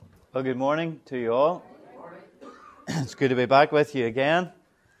Well, good morning to you all. It's good to be back with you again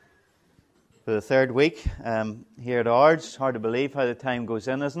for the third week here at ours. It's hard to believe how the time goes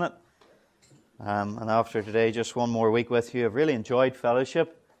in, isn't it? And after today, just one more week with you. I've really enjoyed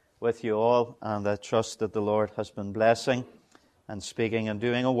fellowship with you all, and I trust that the Lord has been blessing and speaking and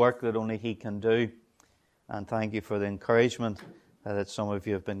doing a work that only He can do. And thank you for the encouragement that some of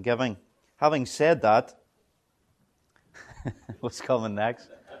you have been giving. Having said that, what's coming next?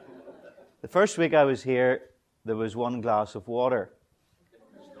 The first week I was here, there was one glass of water.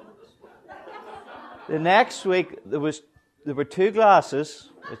 The next week, there were two glasses,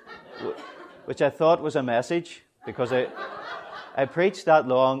 which I thought was a message, because I preached that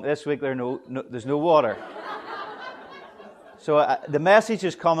long. This week there's no water. So the message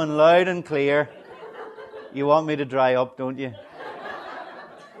is coming loud and clear. You want me to dry up, don't you?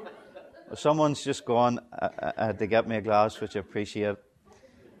 Well, someone's just gone to get me a glass, which I appreciate.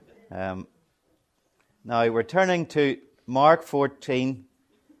 Now we're turning to Mark 14.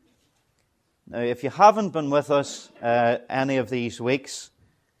 Now, if you haven't been with us any of these weeks,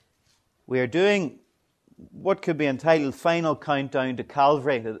 we are doing what could be entitled Final Countdown to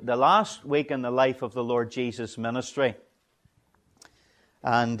Calvary, the last week in the life of the Lord Jesus' ministry.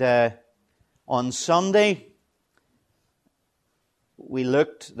 And on Sunday, we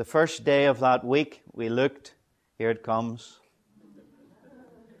looked, the first day of that week, here it comes.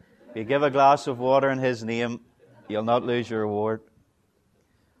 If you give a glass of water in His name, you'll not lose your reward.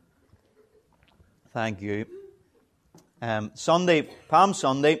 Thank you. Palm Sunday,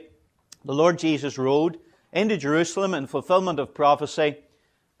 the Lord Jesus rode into Jerusalem in fulfillment of prophecy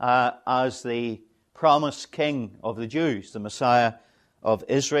as the promised King of the Jews, the Messiah of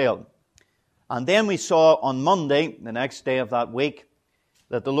Israel. And then we saw on Monday, the next day of that week,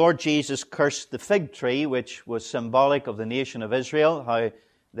 that the Lord Jesus cursed the fig tree, which was symbolic of the nation of Israel, how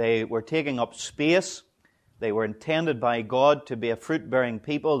they were taking up space. They were intended by God to be a fruit-bearing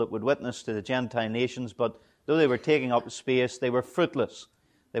people that would witness to the Gentile nations, but though they were taking up space, they were fruitless.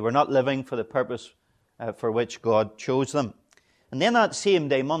 They were not living for the purpose for which God chose them. And then that same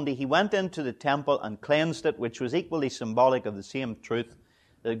day, Monday, He went into the temple and cleansed it, which was equally symbolic of the same truth,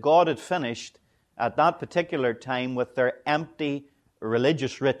 that God had finished at that particular time with their empty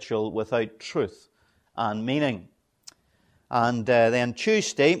religious ritual without truth and meaning. And then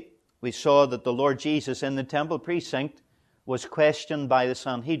Tuesday, we saw that the Lord Jesus in the temple precinct was questioned by the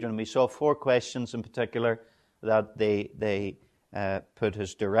Sanhedrin. We saw 4 questions in particular that they put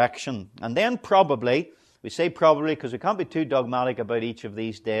His direction. And then probably, we say probably because we can't be too dogmatic about each of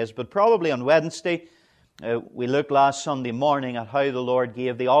these days, but probably on Wednesday, we looked last Sunday morning at how the Lord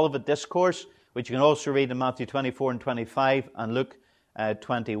gave the Olivet Discourse, which you can also read in Matthew 24 and 25 and Luke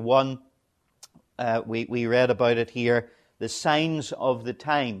 21. We read about it here. The signs of the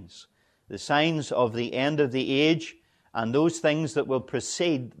times, the signs of the end of the age, and those things that will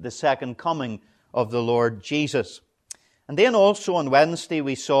precede the second coming of the Lord Jesus. And then also on Wednesday,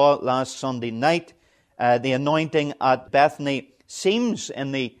 we saw last Sunday night, the anointing at Bethany seems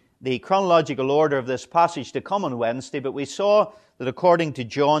in the chronological order of this passage to come on Wednesday, but we saw that according to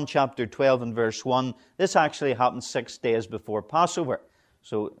John chapter 12 and verse 1, this actually happened 6 days before Passover.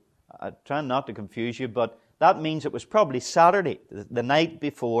 So I'm trying not to confuse you, but that means it was probably Saturday, the night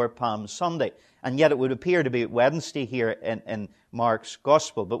before Palm Sunday. And yet it would appear to be Wednesday here in Mark's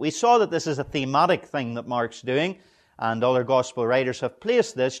Gospel. But we saw that this is a thematic thing that Mark's doing. And other Gospel writers have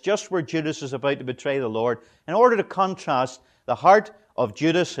placed this just where Judas is about to betray the Lord, in order to contrast the heart of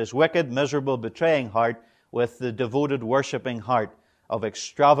Judas, his wicked, miserable, betraying heart, with the devoted, worshipping heart of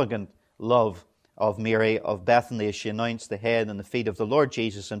extravagant love of Mary of Bethany as she anoints the head and the feet of the Lord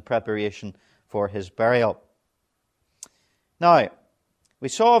Jesus in preparation for His burial. Now, we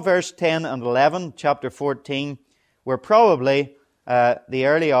saw verse 10 and 11, chapter 14, were probably the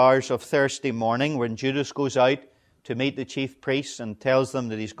early hours of Thursday morning when Judas goes out to meet the chief priests and tells them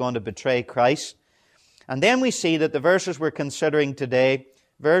that he's going to betray Christ. And then we see that the verses we're considering today,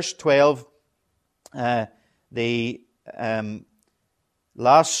 verse 12, the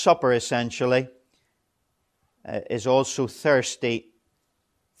Last Supper essentially, is also Thursday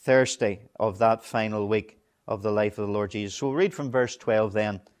of that final week of the life of the Lord Jesus. So we'll read from verse 12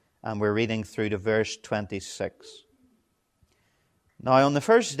 then, and we're reading through to verse 26. Now on the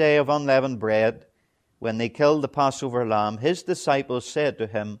first day of unleavened bread, when they killed the Passover lamb, His disciples said to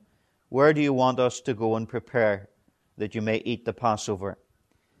Him, "Where do you want us to go and prepare, that you may eat the Passover?"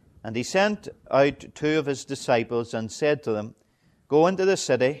 And He sent out 2 of His disciples and said to them, "Go into the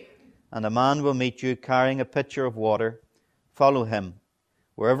city, and a man will meet you carrying a pitcher of water. Follow him.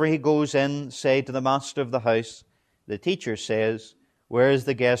 Wherever he goes in, say to the master of the house, the teacher says, where is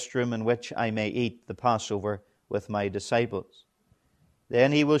the guest room in which I may eat the Passover with my disciples?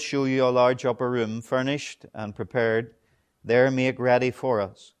 Then he will show you a large upper room, furnished and prepared. There make ready for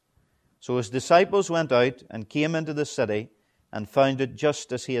us." So his disciples went out and came into the city and found it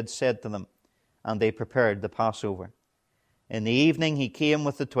just as he had said to them, and they prepared the Passover. In the evening he came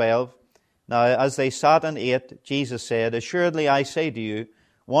with the 12. Now as they sat and ate, Jesus said, "Assuredly I say to you,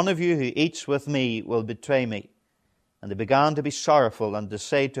 one of you who eats with me will betray me." And they began to be sorrowful and to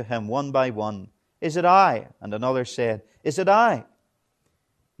say to him one by one, "Is it I?" And another said, "Is it I?"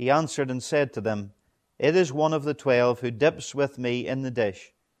 He answered and said to them, "It is one of the 12 who dips with me in the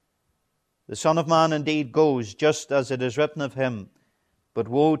dish. The Son of Man indeed goes, just as it is written of him. But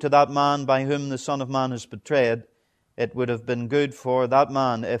woe to that man by whom the Son of Man is betrayed. It would have been good for that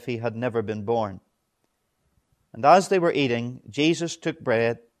man if he had never been born." And as they were eating, Jesus took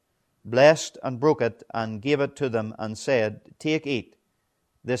bread, blessed and broke it, and gave it to them, and said, "Take, eat.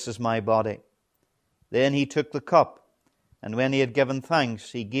 This is my body." Then he took the cup, and when he had given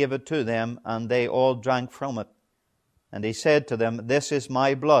thanks, he gave it to them, and they all drank from it. And he said to them, "This is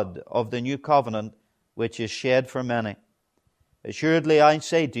my blood of the new covenant, which is shed for many. Assuredly I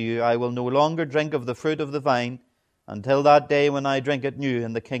say to you, I will no longer drink of the fruit of the vine until that day when I drink it new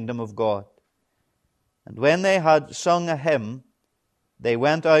in the kingdom of God." And when they had sung a hymn, they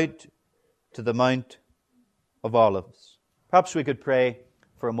went out to the Mount of Olives. Perhaps we could pray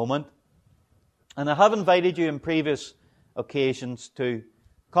for a moment. And I have invited you in previous occasions to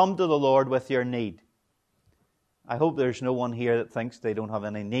come to the Lord with your need. I hope there's no one here that thinks they don't have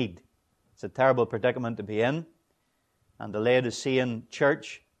any need. It's a terrible predicament to be in. And the Laodicean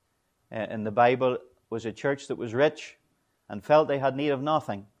church in the Bible was a church that was rich and felt they had need of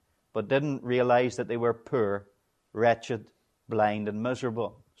nothing, but didn't realize that they were poor, wretched, blind, and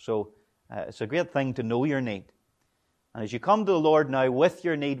miserable. So it's a great thing to know your need. And as you come to the Lord now with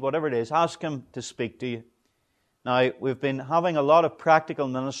your need, whatever it is, ask Him to speak to you. Now, we've been having a lot of practical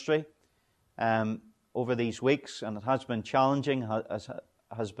ministry over these weeks, and it has been challenging, as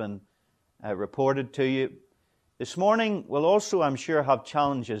has been reported to you. This morning will also, I'm sure, have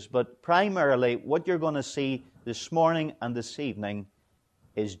challenges, but primarily what you're going to see this morning and this evening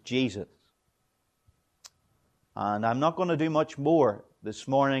is Jesus. And I'm not going to do much more this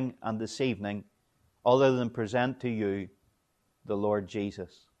morning and this evening other than present to you the Lord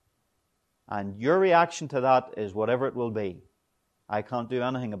Jesus. And your reaction to that is whatever it will be. I can't do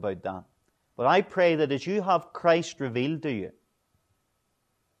anything about that. But I pray that as you have Christ revealed to you,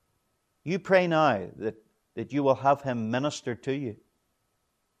 you pray now that you will have Him minister to you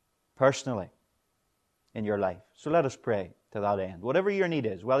personally in your life. So let us pray to that end. Whatever your need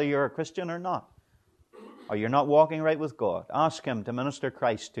is, whether you're a Christian or not, or you're not walking right with God, ask Him to minister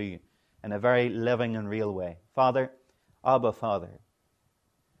Christ to you in a very living and real way. Father, Abba Father,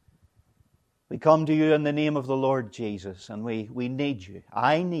 we come to you in the name of the Lord Jesus, and we need you.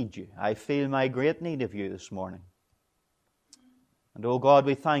 I need you. I feel my great need of you this morning. And oh God,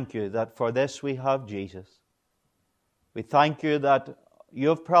 we thank you that for this we have Jesus. We thank you that you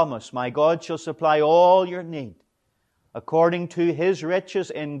have promised, my God shall supply all your need according to His riches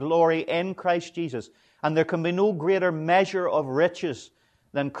in glory in Christ Jesus. And there can be no greater measure of riches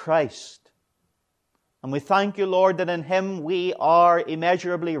than Christ. And we thank you, Lord, that in Him we are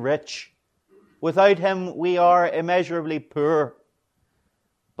immeasurably rich. Without Him we are immeasurably poor.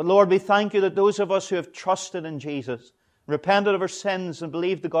 But Lord, we thank you that those of us who have trusted in Jesus, repented of our sins and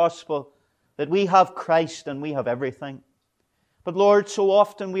believed the gospel, that we have Christ and we have everything. But Lord, so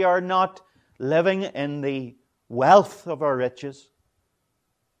often we are not living in the wealth of our riches.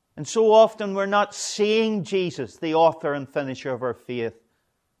 And so often we're not seeing Jesus, the author and finisher of our faith,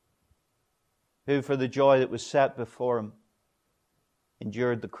 who for the joy that was set before Him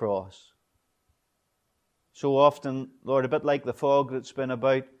endured the cross. So often, Lord, a bit like the fog that's been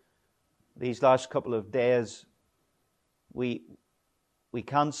about these last couple of days, we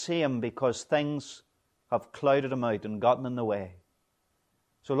can't see Him because things have clouded Him out and gotten in the way.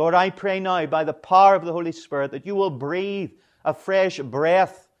 So Lord, I pray now by the power of the Holy Spirit that you will breathe a fresh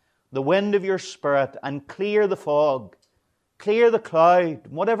breath, the wind of your Spirit, and clear the fog, clear the cloud,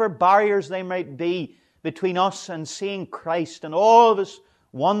 whatever barriers they might be between us and seeing Christ and all of His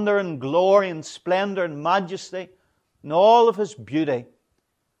wonder and glory and splendor and majesty and all of His beauty.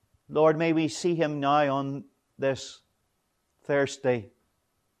 Lord, may we see Him now on this Thursday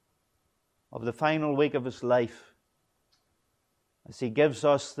of the final week of His life as He gives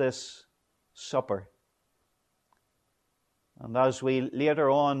us this supper. And as we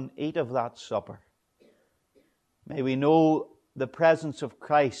later on eat of that supper, may we know the presence of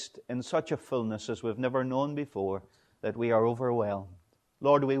Christ in such a fullness as we've never known before, that we are overwhelmed.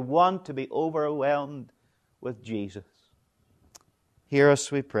 Lord, we want to be overwhelmed with Jesus. Hear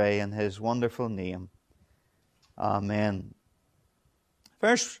us, we pray, in His wonderful name. Amen.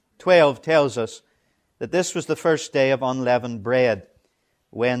 Verse 12 tells us that this was the first day of unleavened bread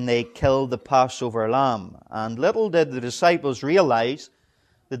when they killed the Passover lamb. And little did the disciples realize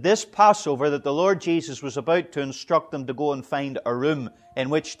that this Passover that the Lord Jesus was about to instruct them to go and find a room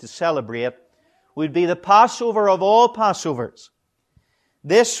in which to celebrate would be the Passover of all Passovers.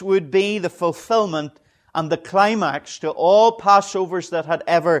 This would be the fulfillment and the climax to all Passovers that had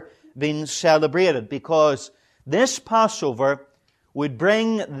ever been celebrated, because this Passover would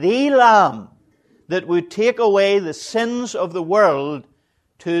bring the Lamb that would take away the sins of the world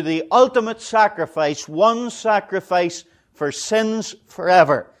to the ultimate sacrifice, one sacrifice for sins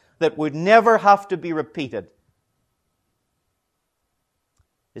forever, that would never have to be repeated.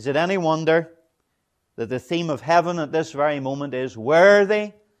 Is it any wonder that the theme of heaven at this very moment is,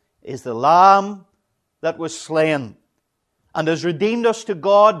 worthy is the Lamb that was slain and has redeemed us to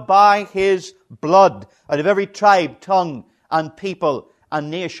God by His blood out of every tribe, tongue, and people and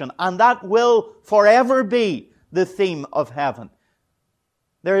nation. And that will forever be the theme of heaven.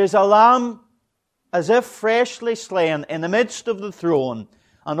 There is a Lamb as if freshly slain in the midst of the throne,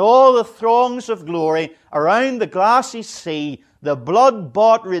 and all the throngs of glory around the glassy sea, the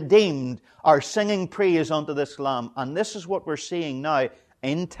blood-bought redeemed, are singing praise unto this Lamb. And this is what we're seeing now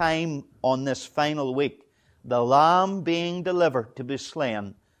in time on this final week. The Lamb being delivered to be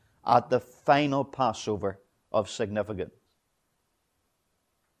slain at the final Passover of significance.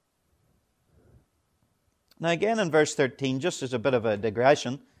 Now again in verse 13, just as a bit of a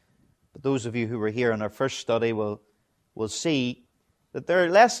digression, but those of you who were here in our first study will see that there are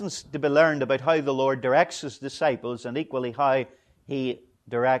lessons to be learned about how the Lord directs His disciples and equally how He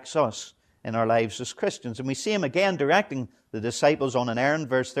directs us in our lives as Christians. And we see Him again directing the disciples on an errand.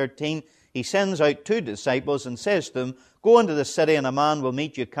 Verse 13, He sends out 2 disciples and says to them, "Go into the city and a man will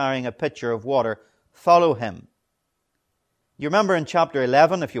meet you carrying a pitcher of water. Follow him." You remember in chapter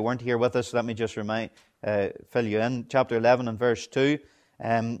 11, if you weren't here with us, let me just fill you in. Chapter 11 and verse 2,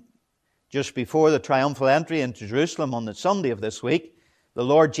 just before the triumphal entry into Jerusalem on the Sunday of this week, the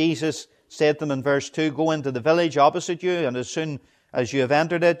Lord Jesus said to them in verse 2, "Go into the village opposite you, and as soon as you have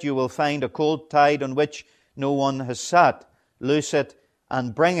entered it, you will find a colt tied on which no one has sat. Loose it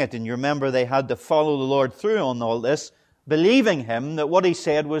and bring it." And you remember they had to follow the Lord through on all this, believing Him that what He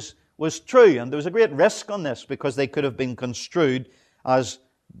said was true. And there was a great risk on this because they could have been construed as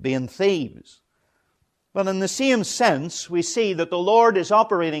being thieves. But in the same sense, we see that the Lord is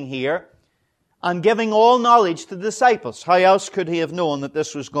operating here and giving all knowledge to the disciples. How else could He have known that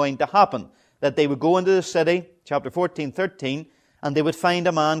this was going to happen? That they would go into the city, chapter 14, 13, and they would find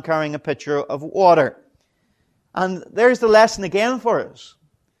a man carrying a pitcher of water. And there's the lesson again for us.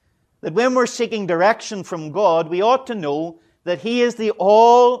 That when we're seeking direction from God, we ought to know that He is the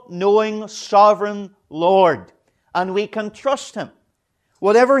all-knowing, sovereign Lord. And we can trust Him.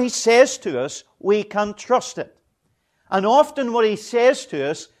 Whatever He says to us, we can trust it. And often what He says to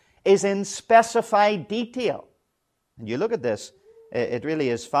us is in specified detail. And you look at this, it really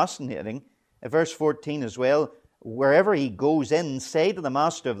is fascinating. Verse 14 as well, wherever he goes in, say to the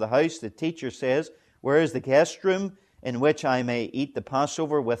master of the house, the teacher says, "Where is the guest room in which I may eat the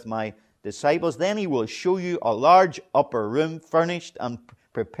Passover with my disciples?" Then he will show you a large upper room, furnished and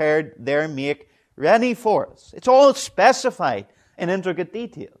prepared there, make ready for us. It's all specified in intricate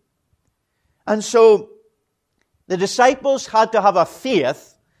detail. And so the disciples had to have a faith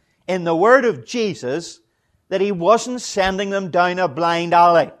in the word of Jesus that He wasn't sending them down a blind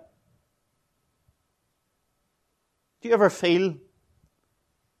alley. Do you ever feel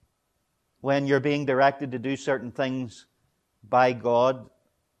when you're being directed to do certain things by God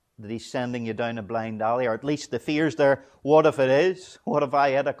that He's sending you down a blind alley? Or at least the fear's there, what if it is? What if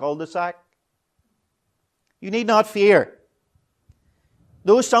I hit a cul-de-sac? You need not fear.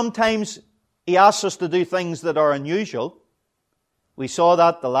 Though sometimes He asks us to do things that are unusual. We saw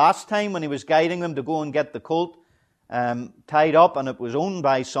that the last time when He was guiding them to go and get the colt tied up, and it was owned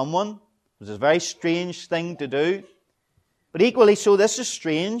by someone. It was a very strange thing to do. But equally so, this is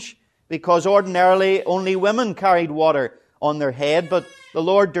strange because ordinarily only women carried water on their head, but the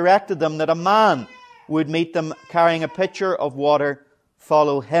Lord directed them that a man would meet them carrying a pitcher of water,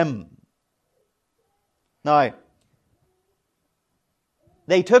 follow him. Now,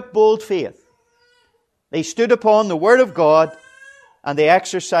 they took bold faith. They stood upon the Word of God and they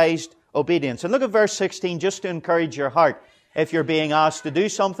exercised obedience. And look at verse 16 just to encourage your heart if you're being asked to do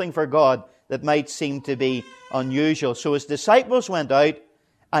something for God that might seem to be unusual. "So his disciples went out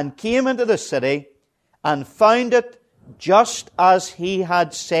and came into the city and found it just as He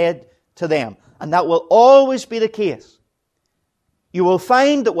had said to them. And that will always be the case. You will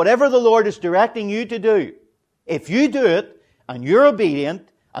find that whatever the Lord is directing you to do, if you do it, and you're obedient,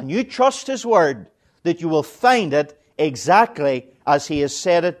 and you trust His Word, that you will find it exactly as He has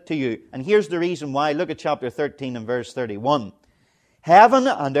said it to you. And here's the reason why. Look at chapter 13 and verse 31. Heaven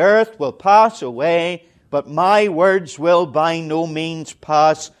and earth will pass away, but my words will by no means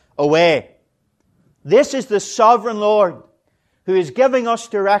pass away. This is the sovereign Lord who is giving us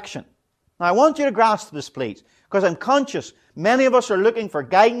direction. Now I want you to grasp this, please, because I'm conscious many of us are looking for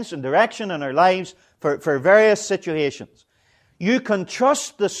guidance and direction in our lives for various situations. You can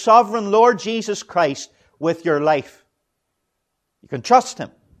trust the sovereign Lord Jesus Christ with your life. You can trust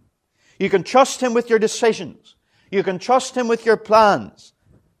Him. You can trust Him with your decisions. You can trust Him with your plans.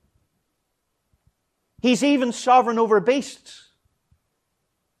 He's even sovereign over beasts.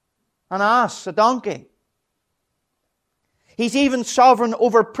 An ass, a donkey. He's even sovereign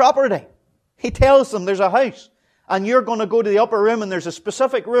over property. He tells them there's a house and you're going to go to the upper room and there's a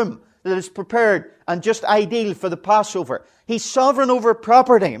specific room that is prepared and just ideal for the Passover. He's sovereign over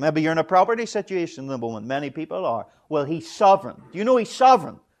property. Maybe you're in a property situation at the moment. Many people are. Well, He's sovereign. Do you know He's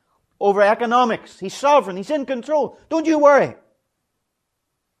sovereign over economics? He's sovereign. He's in control. Don't you worry.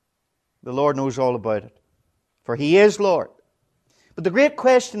 The Lord knows all about it. For He is Lord. But the great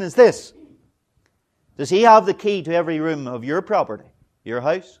question is this. Does He have the key to every room of your property, your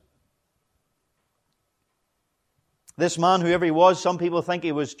house? This man, whoever he was, some people think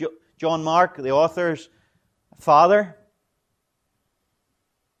he was John Mark, the author's father.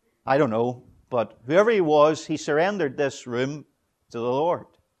 I don't know. But whoever he was, he surrendered this room to the Lord.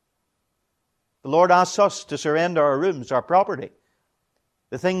 The Lord asks us to surrender our rooms, our property,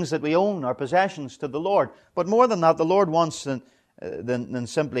 the things that we own, our possessions to the Lord. But more than that, the Lord wants than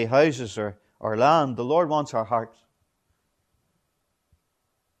simply houses or land. The Lord wants our hearts.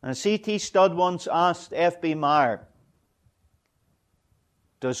 And C.T. Studd once asked F.B. Meyer,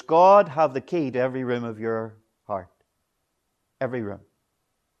 does God have the key to every room of your heart? Every room.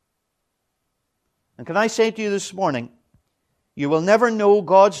 And can I say to you this morning, you will never know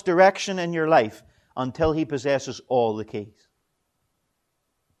God's direction in your life until He possesses all the keys.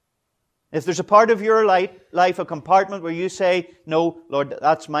 If there's a part of your life, a compartment where you say, no, Lord,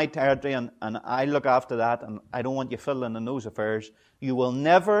 that's my territory and I look after that and I don't want you fiddling in those affairs, you will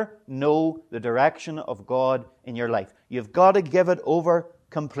never know the direction of God in your life. You've got to give it over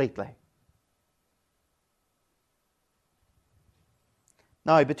completely.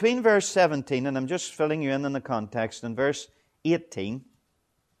 Now, between verse 17, and I'm just filling you in the context, in verse 18,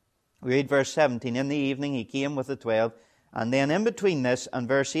 we read verse 17, in the evening He came with the 12, and then in between this and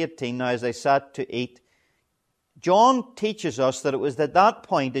verse 18, now as they sat to eat, John teaches us that it was at that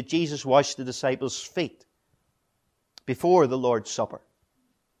point that Jesus washed the disciples' feet before the Lord's Supper.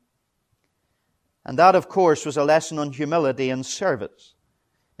 And that, of course, was a lesson on humility and service.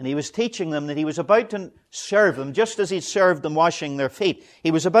 And He was teaching them that He was about to serve them, just as He served them washing their feet.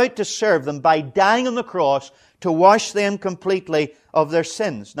 He was about to serve them by dying on the cross to wash them completely of their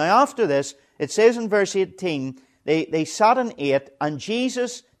sins. Now after this, it says in verse 18, they sat and ate, and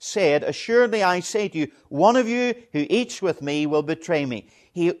Jesus said, assuredly I say to you, one of you who eats with me will betray me.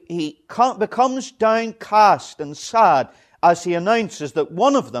 He becomes downcast and sad as He announces that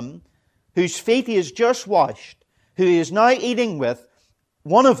one of them, whose feet He has just washed, who He is now eating with,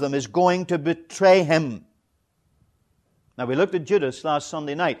 one of them is going to betray Him. Now, we looked at Judas last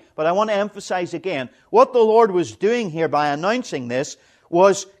Sunday night, but I want to emphasize again, what the Lord was doing here by announcing this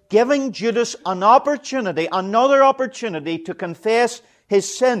was giving Judas an opportunity, another opportunity to confess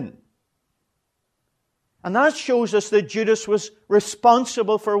his sin. And that shows us that Judas was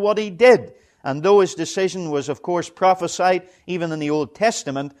responsible for what he did. And though his decision was, of course, prophesied even in the Old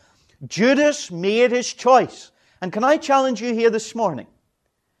Testament, Judas made his choice. And can I challenge you here this morning?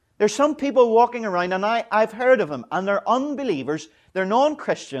 There's some people walking around, and I've heard of them, and they're unbelievers, they're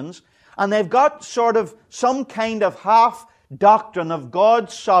non-Christians, and they've got sort of some kind of half doctrine of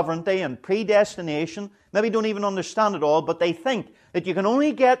God's sovereignty and predestination. Maybe don't even understand it all, but they think that you can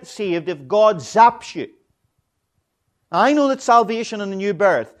only get saved if God zaps you. Now, I know that salvation and the new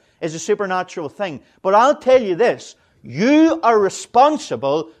birth is a supernatural thing, but I'll tell you this, you are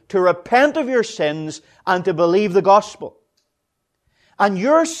responsible to repent of your sins and to believe the gospel. And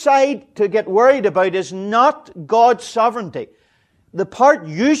your side to get worried about is not God's sovereignty. The part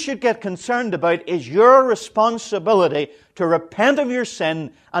you should get concerned about is your responsibility to repent of your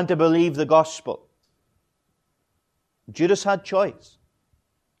sin and to believe the gospel. Judas had choice.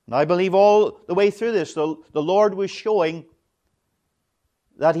 And I believe all the way through this, the Lord was showing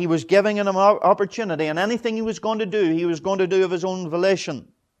that he was giving him an opportunity, and anything he was going to do, he was going to do of his own volition.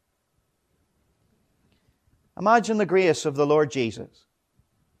 Imagine the grace of the Lord Jesus.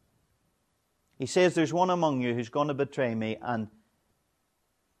 He says, there's one among you who's going to betray me, and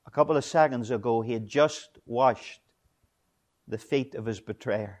a couple of seconds ago he had just washed the feet of his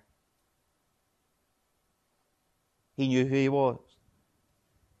betrayer. He knew who he was.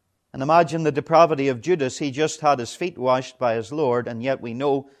 And imagine the depravity of Judas. He just had his feet washed by his Lord, and yet we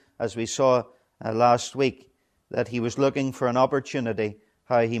know, as we saw last week, that he was looking for an opportunity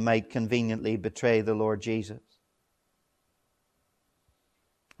how he might conveniently betray the Lord Jesus.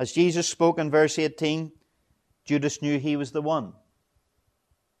 As Jesus spoke in verse 18, Judas knew he was the one.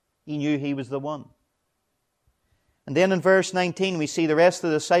 He knew he was the one. And then in verse 19 we see the rest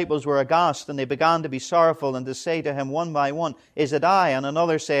of the disciples were aghast, and they began to be sorrowful and to say to him one by one, "Is it I?" And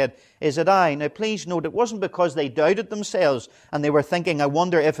another said, "Is it I?" Now please note, it wasn't because they doubted themselves and they were thinking, I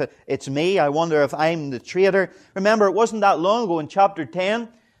wonder if it's me, I wonder if I'm the traitor. Remember, it wasn't that long ago in chapter 10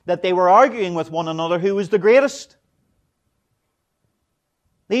 that they were arguing with one another who was the greatest.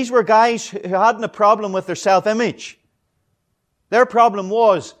 These were guys who hadn't a problem with their self-image. Their problem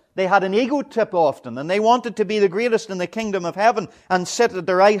was they had an ego trip often, and they wanted to be the greatest in the kingdom of heaven and sit at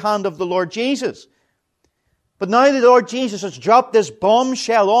the right hand of the Lord Jesus. But now the Lord Jesus has dropped this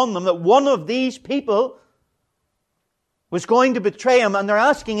bombshell on them that one of these people was going to betray him, and they're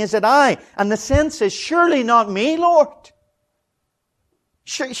asking, "Is it I?" And the sense is, surely not me, Lord.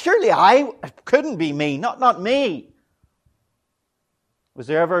 Surely it couldn't be me, not me. Was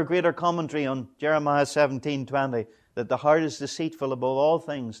there ever a greater commentary on Jeremiah 17:20? That the heart is deceitful above all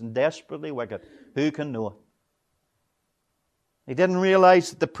things and desperately wicked. Who can know it? They didn't realize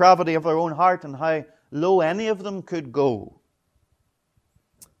the depravity of their own heart and how low any of them could go.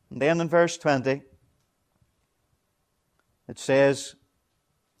 And then in verse 20, it says,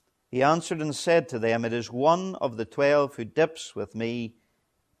 he answered and said to them, "It is one of the 12 who dips with me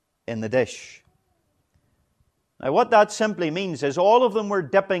in the dish." Now what that simply means is all of them were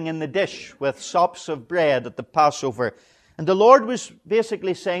dipping in the dish with sops of bread at the Passover. And the Lord was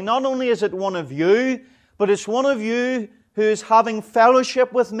basically saying, not only is it one of you, but it's one of you who is having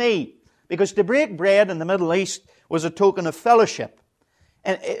fellowship with me. Because to break bread in the Middle East was a token of fellowship.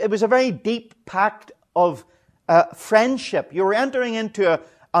 And it was a very deep pact of friendship. You were entering into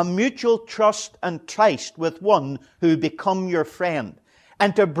a mutual trust and tryst with one who become your friend.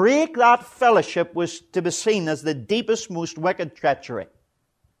 And to break that fellowship was to be seen as the deepest, most wicked treachery.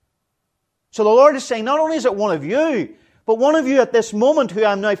 So the Lord is saying, not only is it one of you, but one of you at this moment who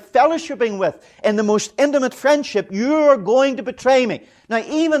I'm now fellowshipping with in the most intimate friendship, you are going to betray me. Now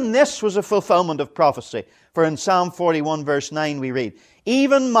even this was a fulfillment of prophecy. For in Psalm 41 verse 9 we read,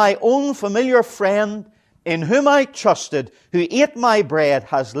 "Even my own familiar friend in whom I trusted, who ate my bread,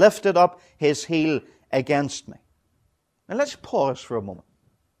 has lifted up his heel against me." Now let's pause for a moment.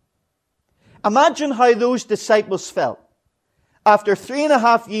 Imagine how those disciples felt after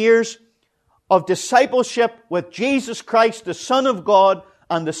 3.5 years of discipleship with Jesus Christ, the Son of God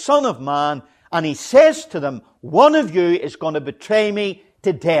and the Son of Man, and He says to them, "One of you is going to betray me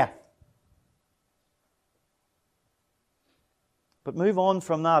to death." But move on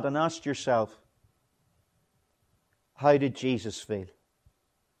from that and ask yourself, how did Jesus feel?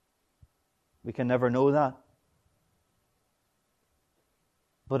 We can never know that.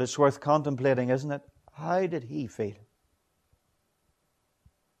 But it's worth contemplating, isn't it? How did He feel?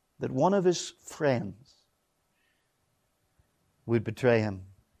 That one of His friends would betray Him.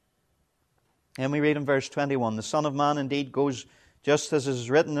 And we read in verse 21, "The Son of Man indeed goes just as is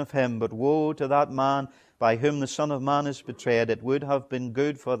written of Him, but woe to that man by whom the Son of Man is betrayed. It would have been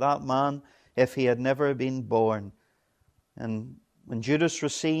good for that man if he had never been born." And when Judas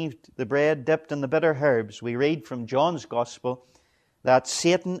received the bread dipped in the bitter herbs, we read from John's Gospel that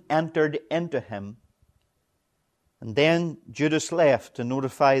Satan entered into him. And then Judas left to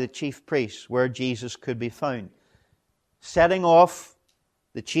notify the chief priests where Jesus could be found, setting off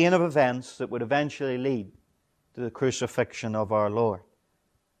the chain of events that would eventually lead to the crucifixion of our Lord.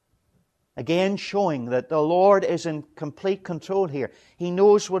 Again, showing that the Lord is in complete control here. He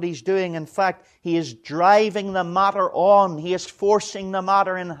knows what He's doing. In fact, He is driving the matter on. He is forcing the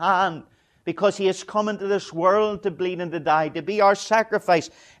matter in hand. Because He has come into this world to bleed and to die, to be our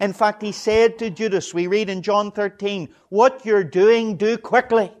sacrifice. In fact, He said to Judas, we read in John 13, "What you're doing, do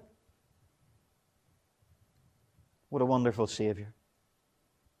quickly." What a wonderful Savior.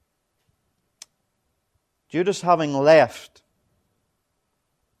 Judas having left,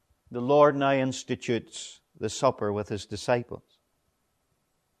 the Lord now institutes the supper with His disciples.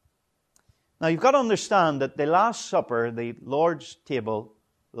 Now you've got to understand that the Last Supper, the Lord's table,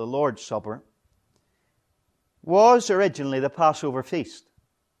 the Lord's Supper, was originally the Passover feast.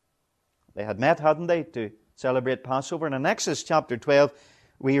 They had met, hadn't they, to celebrate Passover. And in Exodus chapter 12,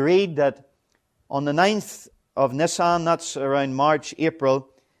 we read that on the 9th of Nisan, that's around March, April,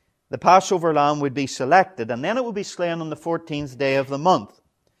 the Passover lamb would be selected, and then it would be slain on the 14th day of the month.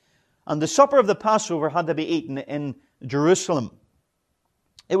 And the supper of the Passover had to be eaten in Jerusalem.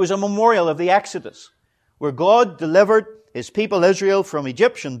 It was a memorial of the Exodus, where God delivered His people Israel from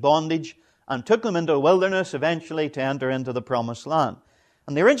Egyptian bondage and took them into the wilderness eventually to enter into the Promised Land.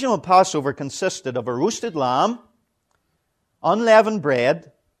 And the original Passover consisted of a roasted lamb, unleavened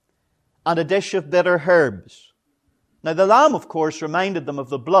bread, and a dish of bitter herbs. Now the lamb, of course, reminded them of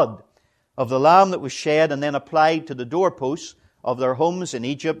the blood of the lamb that was shed and then applied to the doorposts of their homes in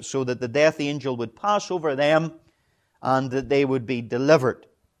Egypt, so that the death angel would pass over them and that they would be delivered.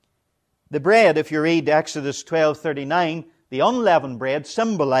 The bread, if you read Exodus 12:39, the unleavened bread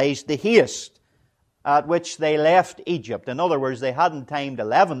symbolized the haste at which they left Egypt. In other words, they hadn't time to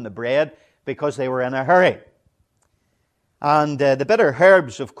leaven the bread because they were in a hurry. And the bitter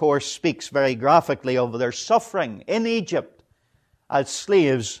herbs, of course, speaks very graphically of their suffering in Egypt as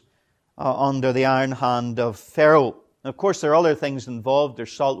slaves under the iron hand of Pharaoh. And of course, there are other things involved.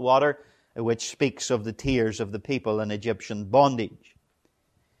 There's salt water, which speaks of the tears of the people in Egyptian bondage.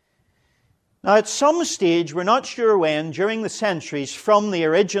 Now, at some stage, we're not sure when, during the centuries from the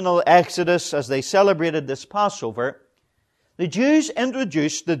original Exodus as they celebrated this Passover, the Jews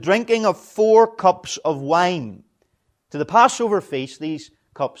introduced the drinking of 4 cups of wine. To the Passover feast, these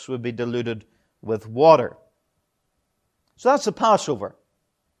cups would be diluted with water. So that's the Passover.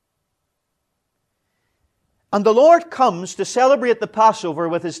 And the Lord comes to celebrate the Passover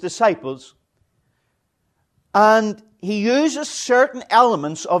with His disciples, and He uses certain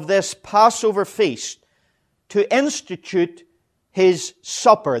elements of this Passover feast to institute His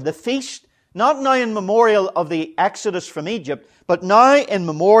supper. The feast, not now in memorial of the Exodus from Egypt, but now in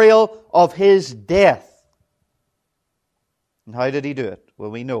memorial of His death. And how did He do it?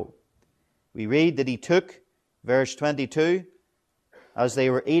 Well, we know. We read that He took, verse 22, as they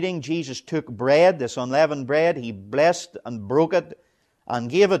were eating, Jesus took bread, this unleavened bread, He blessed and broke it and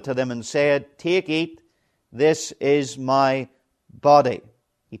gave it to them and said, "Take, eat, this is my body."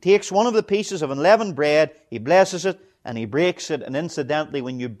 He takes one of the pieces of unleavened bread, He blesses it, and He breaks it. And incidentally,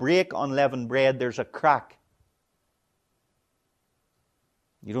 when you break unleavened bread, there's a crack.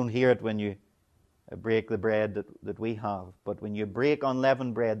 You don't hear it when you break the bread that we have. But when you break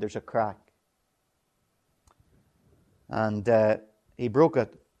unleavened bread, there's a crack. And He broke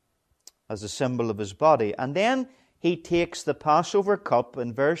it as a symbol of His body. And then He takes the Passover cup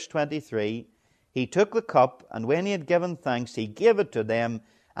in verse 23. He took the cup, and when He had given thanks, He gave it to them,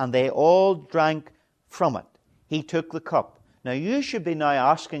 and they all drank from it. He took the cup. Now you should be now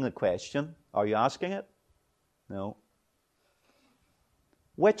asking the question. Are you asking it? No.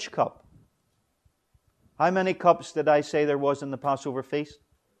 Which cup? How many cups did I say there was in the Passover feast?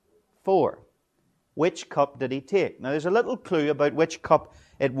 4. Which cup did He take? Now there's a little clue about which cup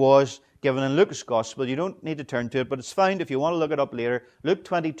it was given in Luke's Gospel. You don't need to turn to it, but it's found, if you want to look it up later, Luke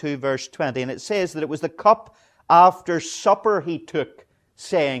 22 verse 20. And it says that it was the cup after supper He took,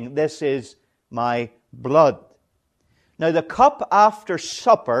 saying, "This is my blood." Now the cup after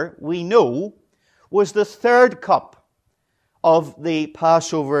supper, we know, was the 3rd cup of the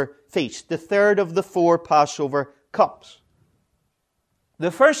Passover feast, the 3rd of the 4 Passover cups.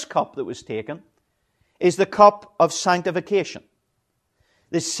 The first cup that was taken is the cup of sanctification.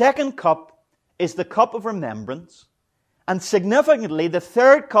 The second cup is the cup of remembrance. And significantly, the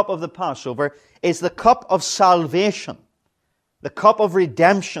 3rd cup of the Passover is the cup of salvation, the cup of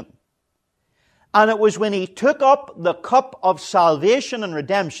redemption. And it was when He took up the cup of salvation and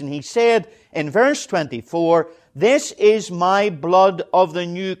redemption, He said in verse 24, "This is my blood of the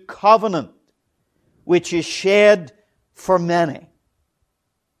new covenant, which is shed for many."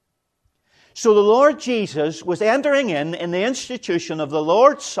 So the Lord Jesus was entering in the institution of the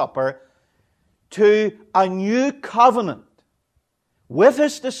Lord's Supper to a new covenant with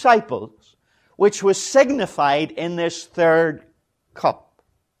His disciples, which was signified in this 3rd cup.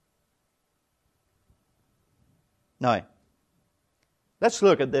 Now, let's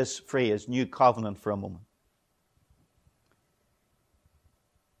look at this phrase, new covenant, for a moment.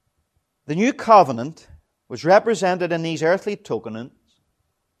 The new covenant was represented in these earthly tokens.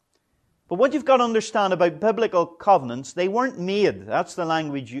 But what you've got to understand about biblical covenants, they weren't made. That's the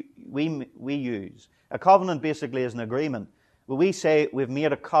language we use. A covenant basically is an agreement. But we say we've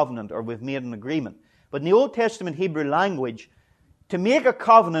made a covenant or we've made an agreement. But in the Old Testament Hebrew language, to make a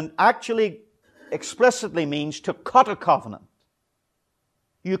covenant actually explicitly means to cut a covenant.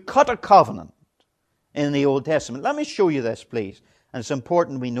 you cut a covenant in the Old Testament. Let me show you this, please. And it's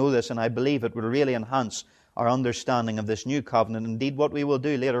important we know this, and I believe it will really enhance our understanding of this new covenant. Indeed, what we will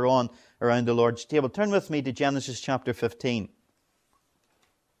do later on around the Lord's table. Turn with me to Genesis chapter 15.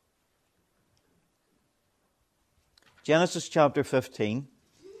 Genesis chapter 15.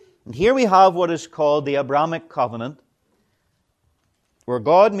 And here we have what is called the Abrahamic covenant, where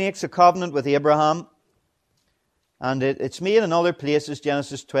God makes a covenant with Abraham. And it's made in other places,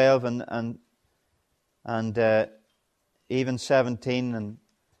 Genesis 12 and even 17.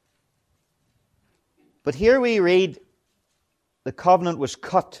 But here we read the covenant was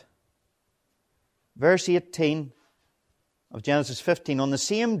cut. Verse 18 of Genesis 15. On the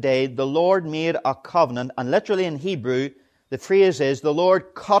same day, the Lord made a covenant. And literally in Hebrew, the phrase is, the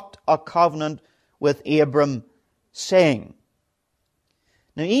Lord cut a covenant with Abram, saying.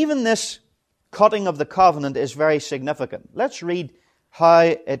 Now, even this cutting of the covenant is very significant. Let's read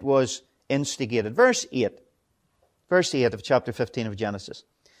how it was instigated. Verse 8. Verse 8 of chapter 15 of Genesis.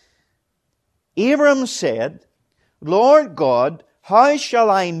 Abram said, Lord God, how shall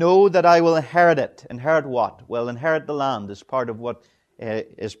I know that I will inherit it? Inherit what? Well, inherit the land is part of what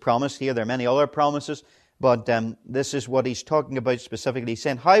is promised here. There are many other promises, but this is what he's talking about specifically. He's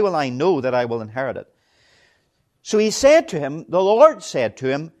saying, how will I know that I will inherit it? So he said to him, the Lord said to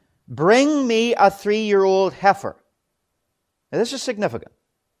him, bring me a 3-year-old heifer. Now this is significant.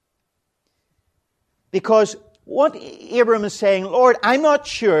 Because what Abram is saying, Lord, I'm not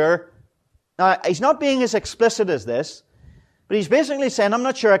sure. Now, he's not being as explicit as this, but he's basically saying, I'm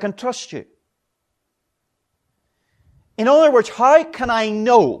not sure I can trust you. In other words, how can I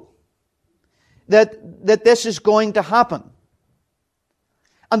know that this is going to happen?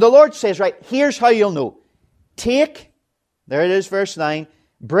 And the Lord says, right, here's how you'll know. Take, there it is, verse 9,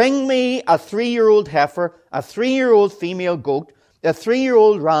 bring me a 3-year-old heifer, a 3-year-old female goat, a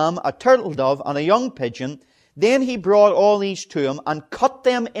 3-year-old ram, a turtle dove, and a young pigeon. Then he brought all these to him and cut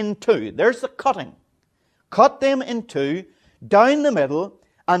them in two. There's the cutting. Cut them in two, down the middle,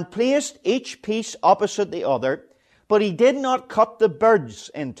 and placed each piece opposite the other. But he did not cut the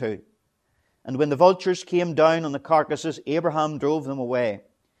birds in two. And when the vultures came down on the carcasses, Abraham drove them away.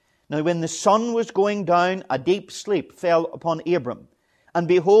 Now when the sun was going down, a deep sleep fell upon Abram. And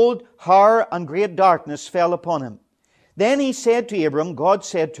behold, horror and great darkness fell upon him. Then he said to Abram, God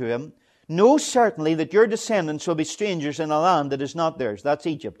said to him, know certainly that your descendants will be strangers in a land that is not theirs. That's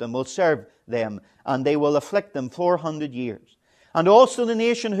Egypt, and will serve them, and they will afflict them 400 years. And also the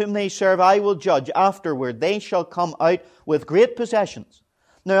nation whom they serve I will judge. Afterward they shall come out with great possessions.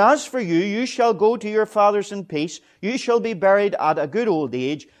 Now as for you, you shall go to your fathers in peace. You shall be buried at a good old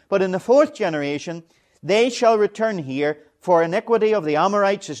age. But in the 4th generation they shall return here, for iniquity of the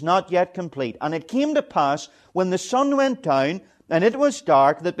Amorites is not yet complete. And it came to pass, when the sun went down, and it was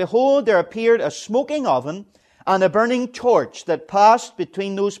dark, that behold, there appeared a smoking oven and a burning torch that passed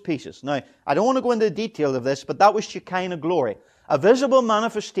between those pieces. Now, I don't want to go into the detail of this, but that was Shekinah glory, a visible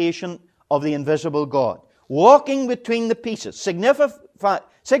manifestation of the invisible God, walking between the pieces,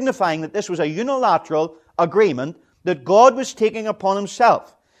 signifying that this was a unilateral agreement that God was taking upon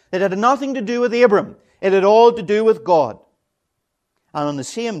himself. It had nothing to do with Abram. It had all to do with God. And on the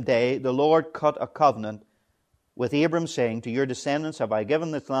same day, the Lord cut a covenant with Abram, saying, to your descendants have I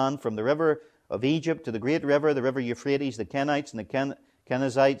given this land, from the river of Egypt to the great river, the river Euphrates, the Kenites and the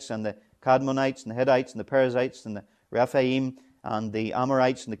Kenizzites and the Kadmonites and the Hittites and the Perizzites and the Rephaim and the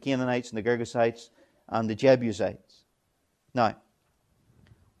Amorites and the Canaanites and the Girgashites and the Jebusites. Now,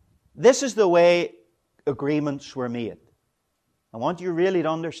 this is the way agreements were made. I want you really to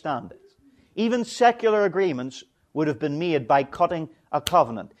understand it. Even secular agreements would have been made by cutting a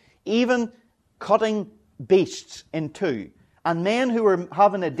covenant. Even cutting beasts in two. And men who were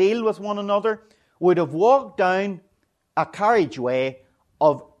having a deal with one another would have walked down a carriageway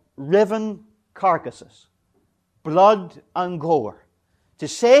of riven carcasses, blood and gore, to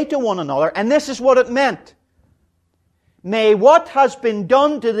say to one another, and this is what it meant, may what has been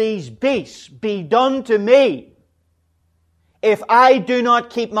done to these beasts be done to me if I do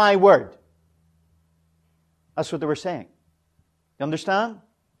not keep my word. That's what they were saying. You understand?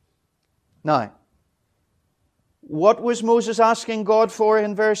 Now, what was Moses asking God for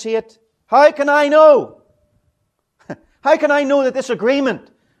in verse 8? How can I know? How can I know that this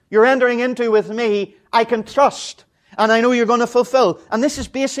agreement you're entering into with me, I can trust, and I know you're going to fulfill? And this is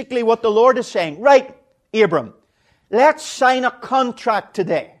basically what the Lord is saying. Right, Abram, let's sign a contract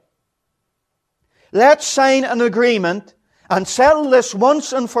today. Let's sign an agreement and settle this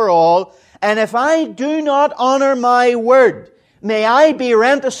once and for all. And if I do not honor my word, may I be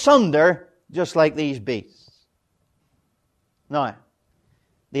rent asunder just like these beasts. Now,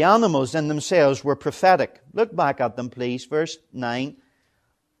 The animals in themselves were prophetic. Look back at them, please. Verse 9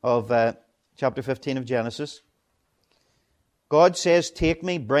 of chapter 15 of Genesis. God says, take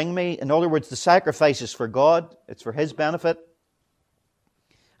me, bring me. In other words, the sacrifice is for God. It's for His benefit.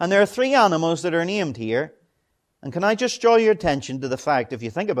 And there are 3 animals that are named here. And can I just draw your attention to the fact, if you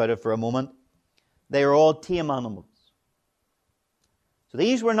think about it for a moment, they are all tame animals. So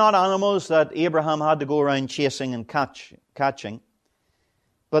these were not animals that Abraham had to go around chasing and catching.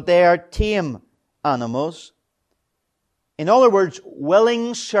 But they are tame animals. In other words,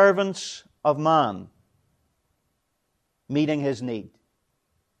 willing servants of man, meeting his need.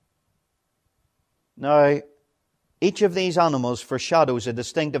 Now, each of these animals foreshadows a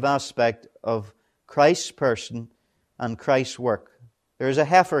distinctive aspect of Christ's person and Christ's work. There is a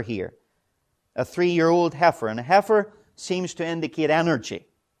heifer here, a 3-year-old heifer, and a heifer seems to indicate energy,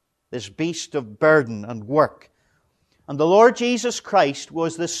 this beast of burden and work. And the Lord Jesus Christ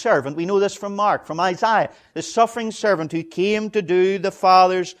was the servant, we know this from Mark, from Isaiah, the suffering servant who came to do the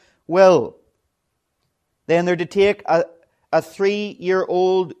Father's will. Then they're to take a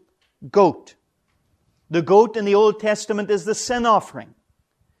 3-year-old goat. The goat in the Old Testament is the sin offering.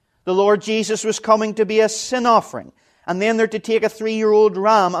 The Lord Jesus was coming to be a sin offering. And then they're to take a 3-year-old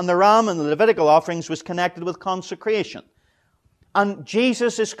ram, and the ram in the Levitical offerings was connected with consecration. And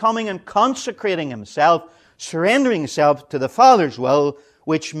Jesus is coming and consecrating Himself, surrendering Himself to the Father's will,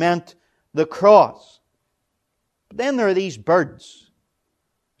 which meant the cross. But then there are these birds,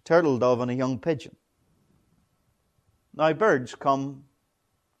 a turtle dove and a young pigeon. Now, birds come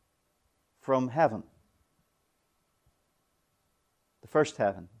from heaven, the first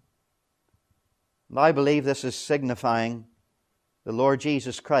heaven. And I believe this is signifying the Lord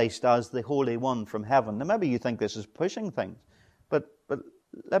Jesus Christ as the Holy One from heaven. Now, maybe you think this is pushing things, but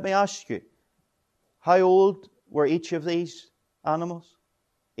let me ask you, how old were each of these animals?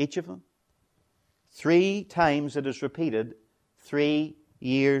 Each of them? 3 times it is repeated, 3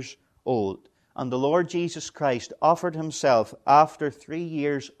 years old. And the Lord Jesus Christ offered Himself after 3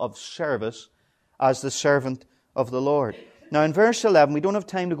 years of service as the servant of the Lord. Now in verse 11, we don't have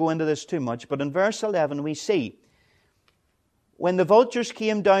time to go into this too much, but in verse 11 we see, when the vultures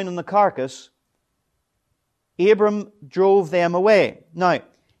came down on the carcass, Abram drove them away. Now,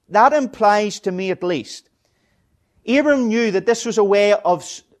 that implies to me at least, Abram knew that this was a way of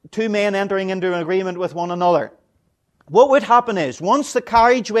 2 men entering into an agreement with one another. What would happen is, once the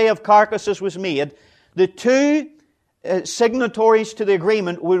carriageway of carcasses was made, the 2 signatories to the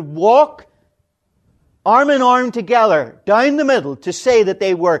agreement would walk arm in arm together down the middle to say that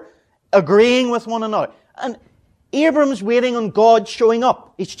they were agreeing with one another. And Abram's waiting on God showing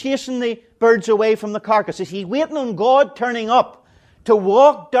up. He's chasing the birds away from the carcasses. He's waiting on God turning up to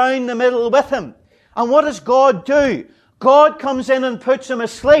walk down the middle with him. And what does God do? God comes in and puts him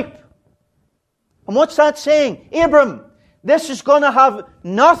asleep. And what's that saying? Abram, this is going to have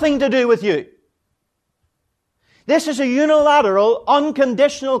nothing to do with you. This is a unilateral,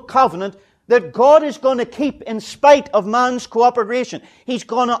 unconditional covenant that God is going to keep in spite of man's cooperation. He's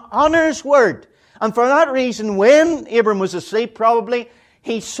going to honor His word. And for that reason, when Abram was asleep, probably,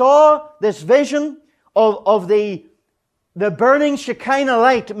 he saw this vision of the burning Shekinah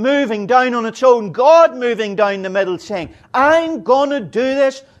light moving down on its own, God moving down the middle, saying, I'm going to do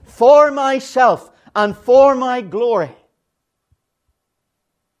this for myself and for my glory.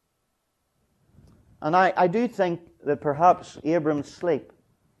 And I do think that perhaps Abram's sleep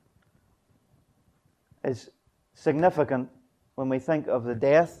is significant when we think of the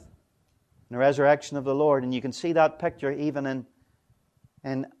death and the resurrection of the Lord. And you can see that picture even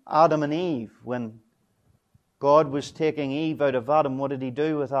in Adam and Eve. When God was taking Eve out of Adam, what did He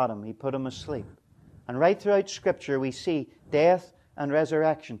do with Adam? He put him asleep. And right throughout Scripture we see death and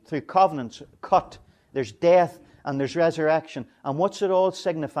resurrection. Through covenants cut, there's death and there's resurrection. And what's it all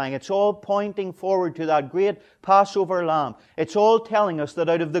signifying? It's all pointing forward to that great Passover lamb. It's all telling us that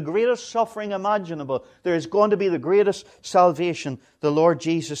out of the greatest suffering imaginable, there is going to be the greatest salvation, the Lord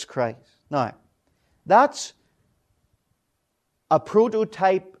Jesus Christ. Now, that's a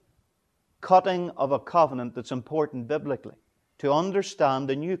prototype cutting of a covenant that's important biblically, to understand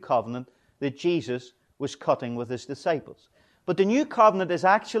the new covenant that Jesus was cutting with His disciples. But the new covenant is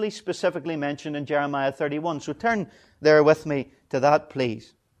actually specifically mentioned in Jeremiah 31. So turn there with me to that,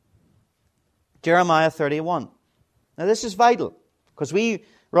 please. Jeremiah 31. Now this is vital, because we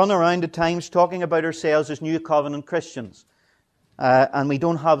run around at times talking about ourselves as new covenant Christians. And we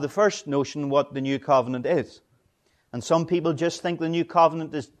don't have the first notion what the new covenant is. And some people just think the new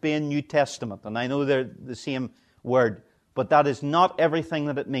covenant is being New Testament. And I know they're the same word. But that is not everything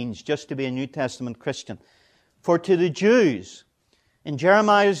that it means, just to be a New Testament Christian. For to the Jews, In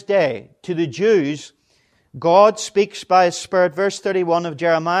Jeremiah's day, to the Jews, God speaks by His Spirit, verse 31 of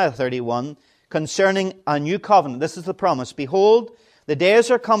Jeremiah 31, concerning a new covenant. This is the promise. Behold, the days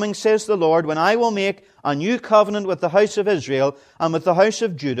are coming, says the Lord, when I will make a new covenant with the house of Israel and with the house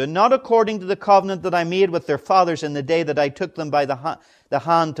of Judah, not according to the covenant that I made with their fathers in the day that I took them by the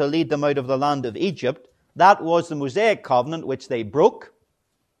hand to lead them out of the land of Egypt. That was the Mosaic covenant which they broke,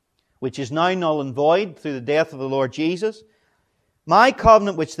 which is now null and void through the death of the Lord Jesus. My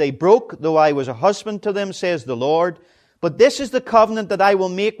covenant which they broke, though I was a husband to them, says the Lord. But this is the covenant that I will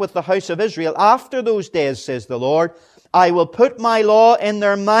make with the house of Israel after those days, says the Lord. I will put my law in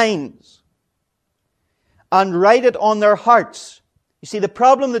their minds and write it on their hearts. You see, the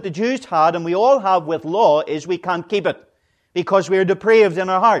problem that the Jews had, and we all have with law, is we can't keep it because we are depraved in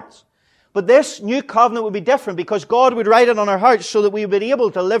our hearts. But this new covenant would be different because God would write it on our hearts so that we would be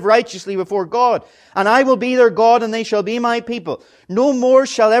able to live righteously before God. And I will be their God and they shall be my people. No more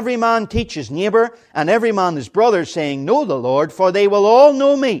shall every man teach his neighbor and every man his brother, saying, Know the Lord, for they will all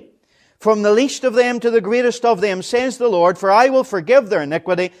know me. From the least of them to the greatest of them, says the Lord, for I will forgive their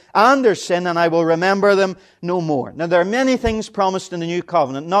iniquity and their sin, and I will remember them no more. Now there are many things promised in the new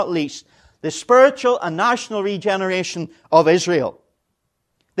covenant, not least the spiritual and national regeneration of Israel.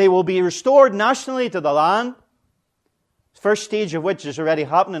 They will be restored nationally to the land, first stage of which has already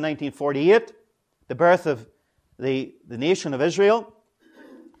happened in 1948, the birth of the nation of Israel.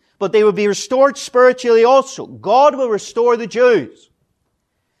 But they will be restored spiritually also. God will restore the Jews.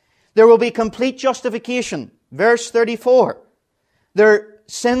 There will be complete justification. Verse 34. Their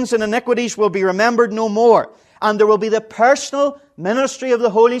sins and iniquities will be remembered no more. And there will be the personal ministry of the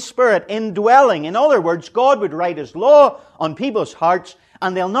Holy Spirit indwelling. In other words, God would write His law on people's hearts,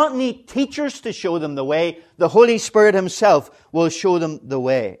 and they'll not need teachers to show them the way. The Holy Spirit Himself will show them the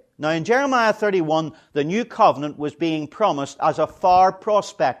way. Now in Jeremiah 31, the new covenant was being promised as a far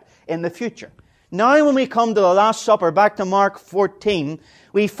prospect in the future. Now when we come to the Last Supper, back to Mark 14,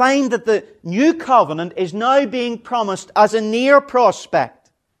 we find that the new covenant is now being promised as a near prospect.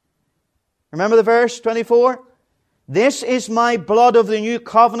 Remember the verse 24? This is my blood of the new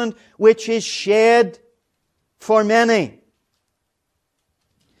covenant, which is shed for many.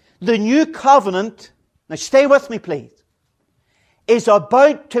 The new covenant, now stay with me please, is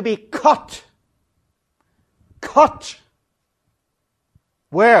about to be cut. Cut.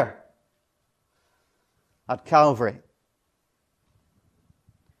 Where? At Calvary.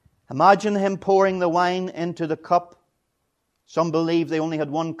 Imagine Him pouring the wine into the cup. Some believe they only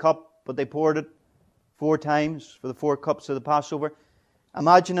had one cup, but they poured it 4 times for the 4 cups of the Passover.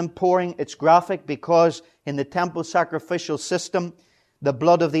 Imagine Him pouring. It's graphic because in the temple sacrificial system, the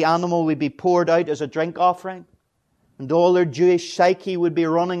blood of the animal would be poured out as a drink offering. And all their Jewish psyche would be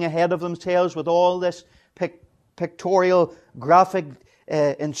running ahead of themselves with all this pictorial, graphic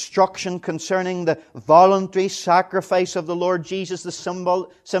instruction concerning the voluntary sacrifice of the Lord Jesus. The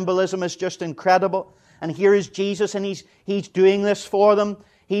symbolism is just incredible. And here is Jesus, and He's doing this for them.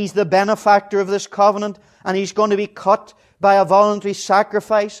 He's the benefactor of this covenant, and He's going to be cut by a voluntary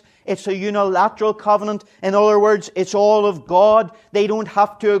sacrifice. It's a unilateral covenant. In other words, it's all of God. They don't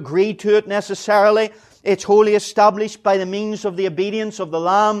have to agree to it necessarily. It's wholly established by the means of the obedience of the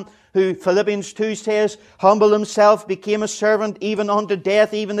Lamb, who Philippians 2 says, humbled Himself, became a servant, even unto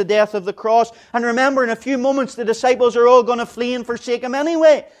death, even the death of the cross. And remember, in a few moments, the disciples are all going to flee and forsake Him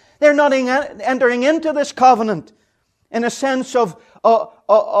anyway. They're not entering into this covenant in a sense of a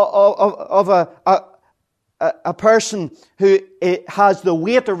person who has the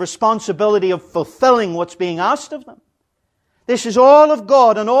weight of responsibility of fulfilling what's being asked of them. This is all of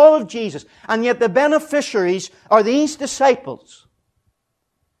God and all of Jesus. And yet the beneficiaries are these disciples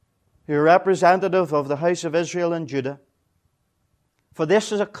who are representative of the house of Israel and Judah. For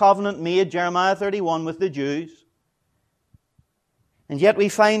this is a covenant made, Jeremiah 31, with the Jews. And yet we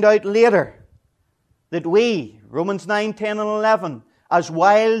find out later that we, Romans 9, 10 and 11, as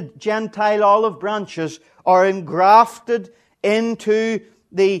wild Gentile olive branches, are engrafted into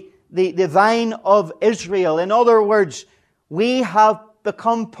the vine of Israel. In other words, we have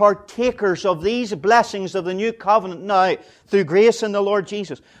become partakers of these blessings of the new covenant now through grace in the Lord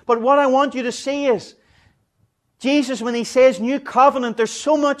Jesus. But what I want you to see is, Jesus, when He says new covenant, there's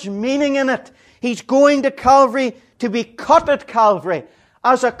so much meaning in it. He's going to Calvary to be cut at Calvary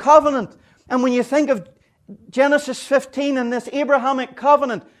as a covenant. And when you think of Genesis 15 and this Abrahamic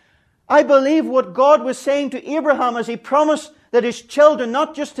covenant, I believe what God was saying to Abraham as He promised that his children,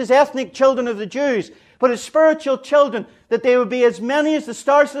 not just his ethnic children of the Jews, but his spiritual children, that they would be as many as the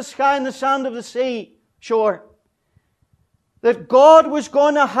stars of the sky and the sand of the sea shore. That God was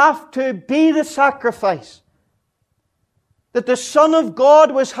going to have to be the sacrifice. that the Son of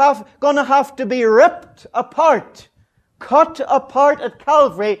God was going to have to be ripped apart, cut apart at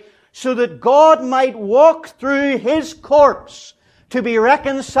Calvary, so that God might walk through His corpse to be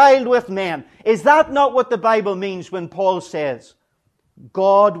reconciled with men. Is that not what the Bible means when Paul says,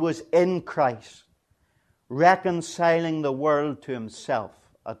 God was in Christ, reconciling the world to Himself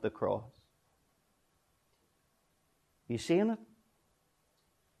at the cross? You seeing it?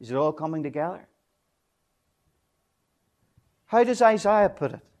 Is it all coming together? How does Isaiah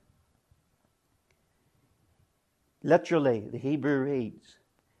put it? Literally, the Hebrew reads,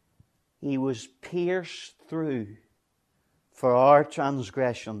 He was pierced through for our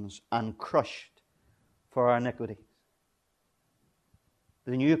transgressions and crushed for our iniquities.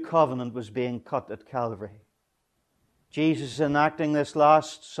 The new covenant was being cut at Calvary. Jesus is enacting this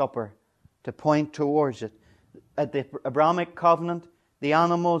Last Supper to point towards it. At the Abrahamic covenant, the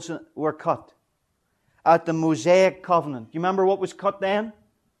animals were cut. At the Mosaic covenant, do you remember what was cut then?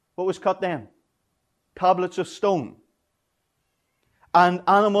 What was cut then? Tablets of stone. And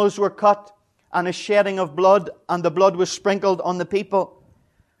animals were cut, and a shedding of blood, and the blood was sprinkled on the people.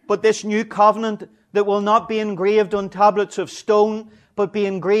 But this new covenant that will not be engraved on tablets of stone, but be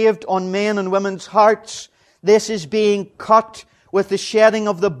engraved on men and women's hearts, this is being cut with the shedding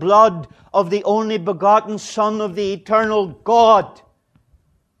of the blood of the only begotten Son of the eternal God.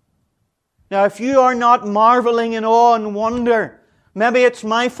 Now, if you are not marveling in awe and wonder, maybe it's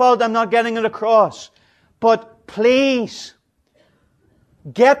my fault I'm not getting it across, but please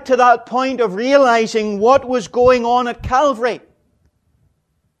get to that point of realizing what was going on at Calvary.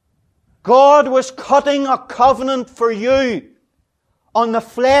 God was cutting a covenant for you on the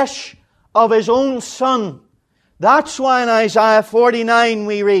flesh of His own Son. That's why in Isaiah 49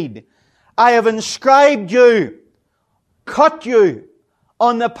 we read, I have inscribed you, cut you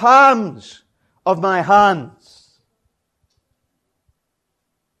on the palms of my hands.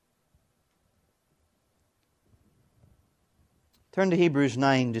 Turn to Hebrews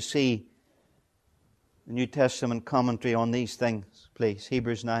 9 to see the New Testament commentary on these things, please.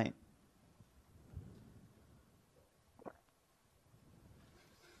 Hebrews 9.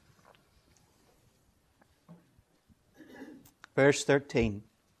 Verse 13.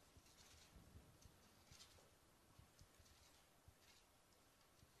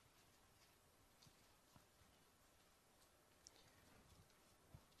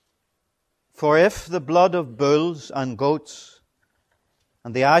 For if the blood of bulls and goats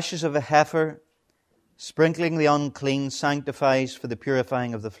and the ashes of a heifer, sprinkling the unclean, sanctifies for the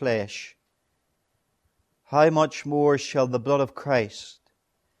purifying of the flesh, how much more shall the blood of Christ,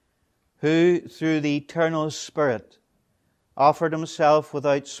 who through the eternal Spirit offered Himself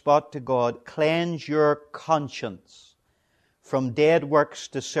without spot to God, cleanse your conscience from dead works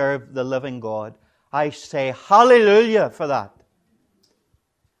to serve the living God? I say hallelujah for that.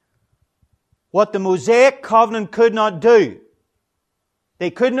 What the Mosaic covenant could not do.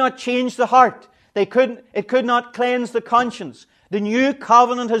 They could not change the heart. It could not cleanse the conscience. The new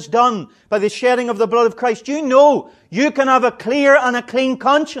covenant has done by the shedding of the blood of Christ. You know you can have a clear and a clean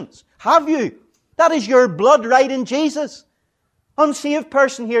conscience. Have you? That is your blood right in Jesus. Unsaved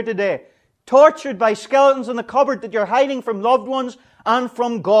person here today, tortured by skeletons in the cupboard that you're hiding from loved ones and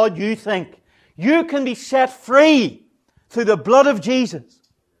from God, you think. You can be set free through the blood of Jesus.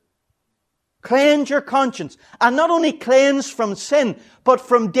 Cleanse your conscience. And not only cleanse from sin, but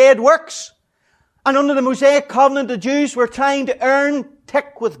from dead works. And under the Mosaic covenant, the Jews were trying to earn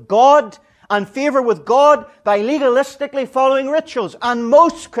tick with God and favour with God by legalistically following rituals. And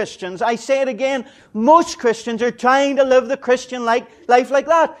most Christians, I say it again, most Christians are trying to live the Christian life like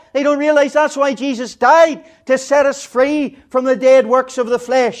that. They don't realise that's why Jesus died, to set us free from the dead works of the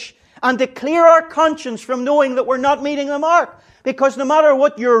flesh and to clear our conscience from knowing that we're not meeting the mark. Because no matter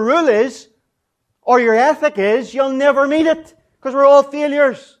what your rule is, or your ethic is, you'll never meet it, because we're all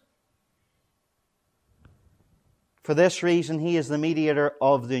failures. For this reason, He is the mediator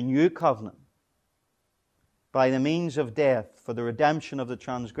of the new covenant, by the means of death, for the redemption of the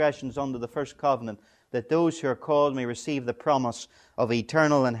transgressions under the first covenant, that those who are called may receive the promise of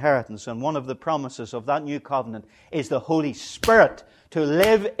eternal inheritance. And one of the promises of that new covenant is the Holy Spirit to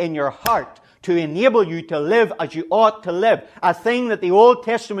live in your heart, to enable you to live as you ought to live, a thing that the Old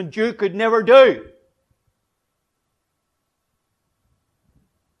Testament Jew could never do.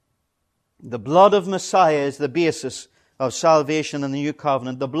 The blood of Messiah is the basis of salvation in the new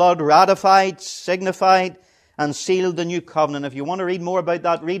covenant. The blood ratified, signified, and sealed the new covenant. If you want to read more about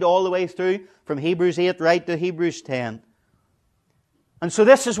that, read all the way through from Hebrews 8 right to Hebrews 10. And so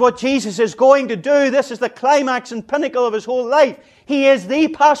this is what Jesus is going to do. This is the climax and pinnacle of His whole life. He is the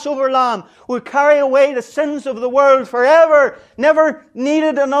Passover Lamb who will carry away the sins of the world forever. Never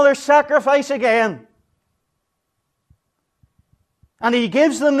needed another sacrifice again. And He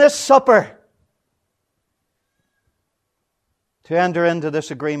gives them this supper to enter into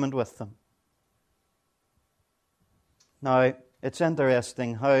this agreement with them. Now, it's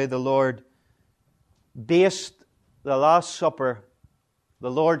interesting how the Lord based the Last Supper,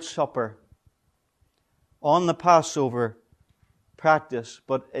 the Lord's Supper, on the Passover practice,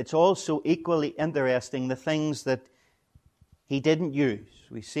 but it's also equally interesting the things that He didn't use.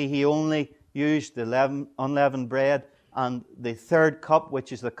 We see He only used the unleavened bread and the third cup,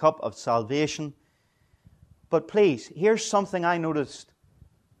 which is the cup of salvation. But please, here's something I noticed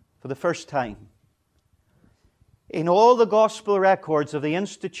for the first time. In all the Gospel records of the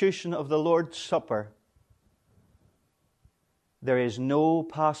institution of the Lord's Supper, there is no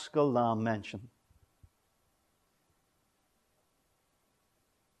Paschal lamb mentioned.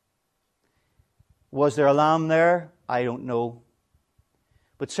 Was there a lamb there? I don't know.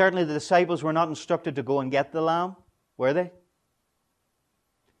 But certainly the disciples were not instructed to go and get the lamb, were they?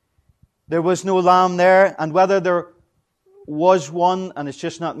 There was no lamb there, and whether there was one and it's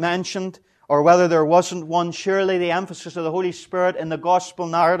just not mentioned, or whether there wasn't one, surely the emphasis of the Holy Spirit in the Gospel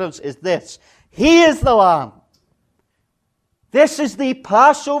narratives is this: He is the Lamb. This is the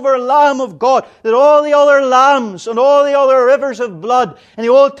Passover Lamb of God that all the other lambs and all the other rivers of blood in the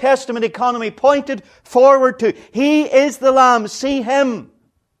Old Testament economy pointed forward to. He is the Lamb. See Him.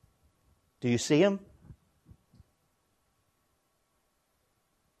 Do you see Him?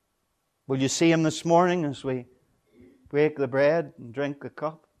 Will you see Him this morning as we break the bread and drink the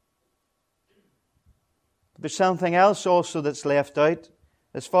cup? But there's something else also that's left out.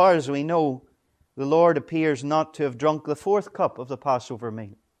 As far as we know, the Lord appears not to have drunk the fourth cup of the Passover meal.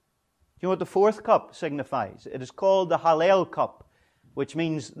 Do you know what the fourth cup signifies? It is called the Hallel cup, which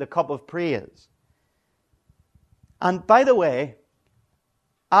means the cup of praise. And by the way,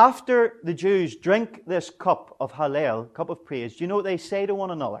 after the Jews drink this cup of Hallel, cup of praise, do you know what they say to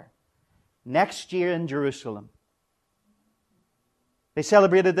one another? Next year in Jerusalem. They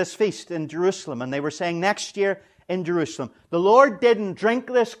celebrated this feast in Jerusalem, and they were saying next year in Jerusalem. The Lord didn't drink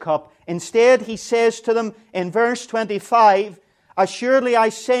this cup. Instead, He says to them in verse 25, Assuredly I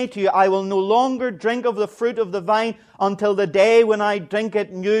say to you, I will no longer drink of the fruit of the vine until the day when I drink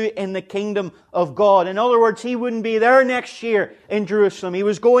it new in the kingdom of God. In other words, He wouldn't be there next year in Jerusalem. He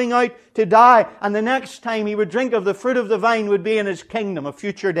was going out to die, and the next time He would drink of the fruit of the vine would be in His kingdom, a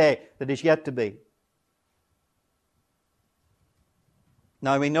future day that is yet to be.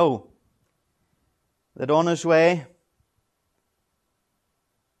 Now we know that on His way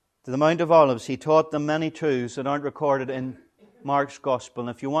to the Mount of Olives, He taught them many truths that aren't recorded in Mark's Gospel.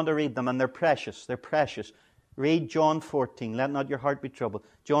 And if you want to read them, and they're precious, read John 14, let not your heart be troubled.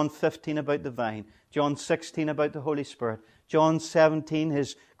 John 15 about the vine. John 16 about the Holy Spirit. John 17,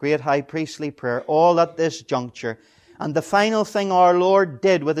 His great high priestly prayer, all at this juncture. And the final thing our Lord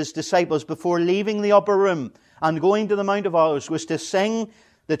did with His disciples before leaving the upper room and going to the Mount of Olives was to sing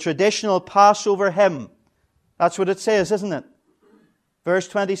the traditional Passover hymn. That's what it says, isn't it? Verse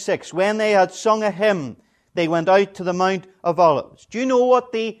 26, when they had sung a hymn, they went out to the Mount of Olives. Do you know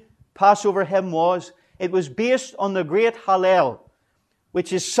what the Passover hymn was? It was based on the great Hallel,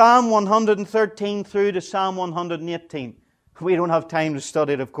 which is Psalm 113 through to Psalm 118. We don't have time to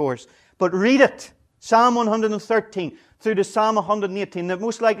study it, of course. But read it. Psalm 113 through to Psalm 118. That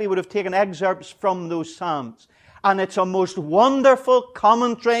most likely would have taken excerpts from those Psalms. And it's a most wonderful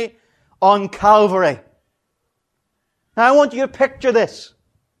commentary on Calvary. Now I want you to picture this.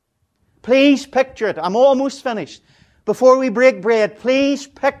 Please picture it. I'm almost finished. Before we break bread, please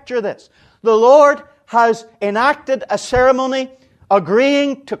picture this. The Lord has enacted a ceremony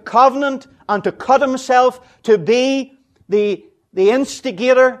agreeing to covenant and to cut Himself to be the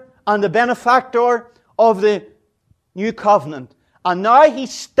instigator and the benefactor of the new covenant. And now He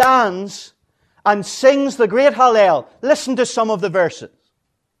stands and sings the great Hallel. Listen to some of the verses.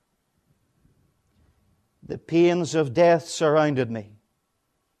 The pains of death surrounded me,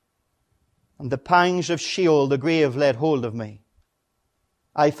 and the pangs of Sheol, the grave, laid hold of me.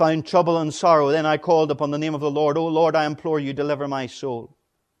 I found trouble and sorrow. Then I called upon the name of the Lord. O Lord, I implore you, deliver my soul.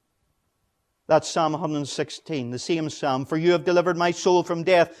 That's Psalm 116, the same psalm. For you have delivered my soul from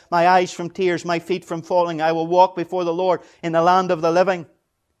death, my eyes from tears, my feet from falling. I will walk before the Lord in the land of the living.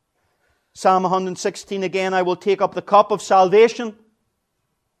 Psalm 116 again, I will take up the cup of salvation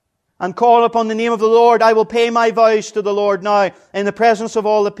and call upon the name of the Lord. I will pay my vows to the Lord now in the presence of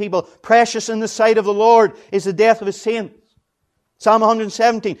all the people. Precious in the sight of the Lord is the death of His saints. Psalm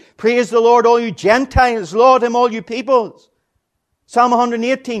 117, praise the Lord, all you Gentiles, laud Him, all you peoples. Psalm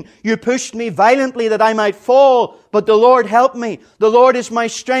 118, you pushed me violently that I might fall, but the Lord helped me. The Lord is my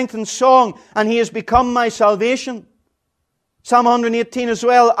strength and song, and He has become my salvation. Psalm 118 as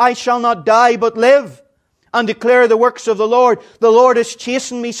well, I shall not die but live and declare the works of the Lord. The Lord has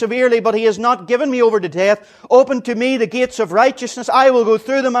chastened me severely, but He has not given me over to death. Open to me the gates of righteousness. I will go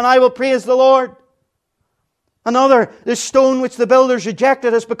through them and I will praise the Lord. Another, the stone which the builders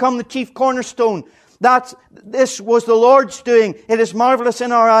rejected has become the chief cornerstone. This was the Lord's doing. It is marvelous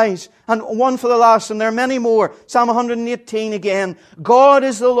in our eyes. And one for the last, and there are many more. Psalm 118 again. God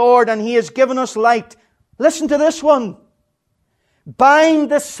is the Lord, and He has given us light. Listen to this one. Bind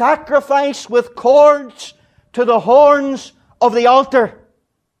the sacrifice with cords to the horns of the altar.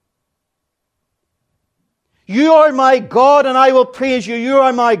 You are my God, and I will praise you. You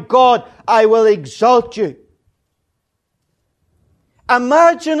are my God, I will exalt you.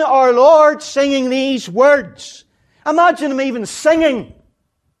 Imagine our Lord singing these words. Imagine Him even singing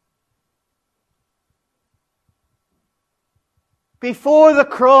before the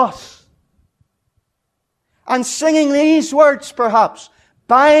cross and singing these words perhaps.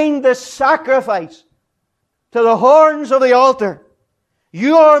 Bind the sacrifice to the horns of the altar.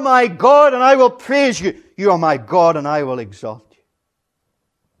 You are my God and I will praise you. You are my God and I will exalt you.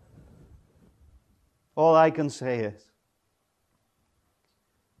 All I can say is,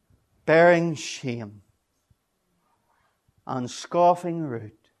 bearing shame and scoffing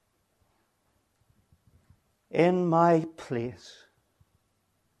rude, in my place,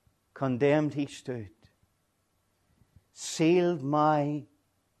 condemned He stood, sealed my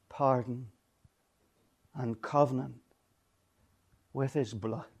pardon and covenant with His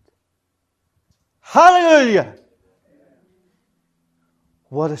blood. Hallelujah!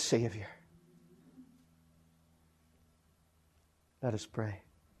 What a Savior. Let us pray.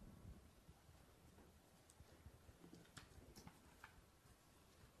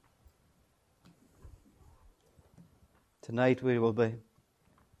 Tonight we will be,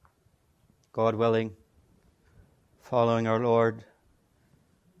 God willing, following our Lord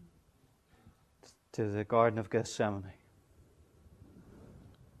to the Garden of Gethsemane.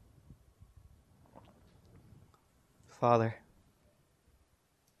 Father,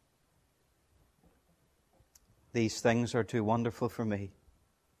 these things are too wonderful for me.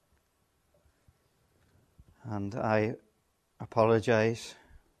 And I apologize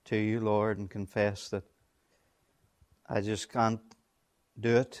to you, Lord, and confess that I just can't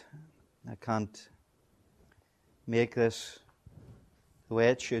do it. I can't make this the way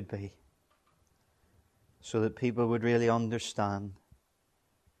it should be, so that people would really understand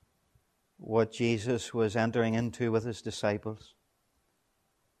what Jesus was entering into with His disciples,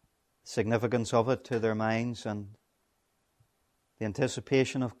 the significance of it to their minds, and the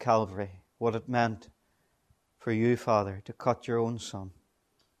anticipation of Calvary, what it meant for you, Father, to cut your own Son,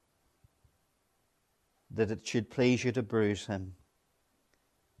 that it should please you to bruise Him,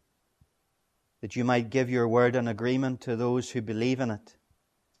 that you might give your word in agreement to those who believe in it.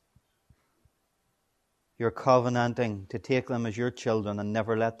 You're covenanting to take them as your children and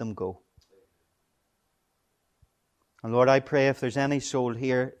never let them go. And Lord, I pray if there's any soul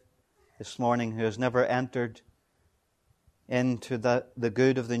here this morning who has never entered into the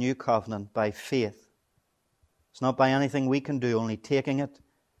good of the new covenant by faith, it's not by anything we can do, only taking it,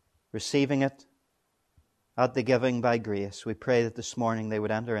 receiving it, at the giving by grace. We pray that this morning they would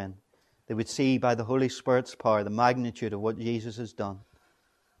enter in. They would see by the Holy Spirit's power the magnitude of what Jesus has done.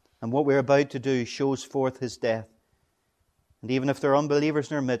 And what we're about to do shows forth His death. And even if there are unbelievers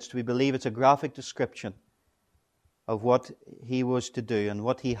in our midst, we believe it's a graphic description of what He was to do and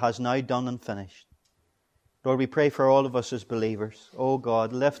what He has now done and finished. Lord, we pray for all of us as believers. Oh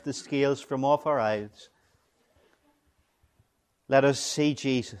God, lift the scales from off our eyes. Let us see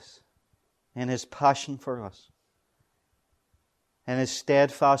Jesus in His passion for us, in His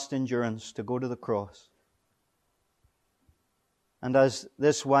steadfast endurance to go to the cross. And as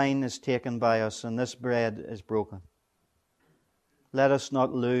this wine is taken by us and this bread is broken, let us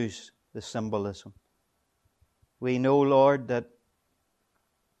not lose the symbolism. We know, Lord, that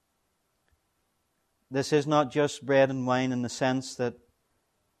this is not just bread and wine in the sense that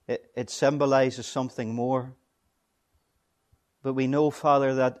it symbolizes something more. But we know,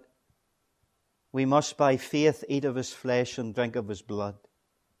 Father, that we must by faith eat of His flesh and drink of His blood.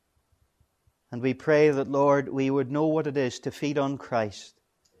 And we pray that, Lord, we would know what it is to feed on Christ,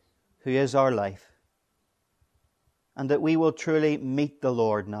 who is our life. And that we will truly meet the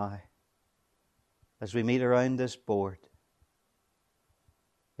Lord now as we meet around this board.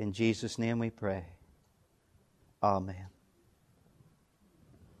 In Jesus' name we pray. Amen.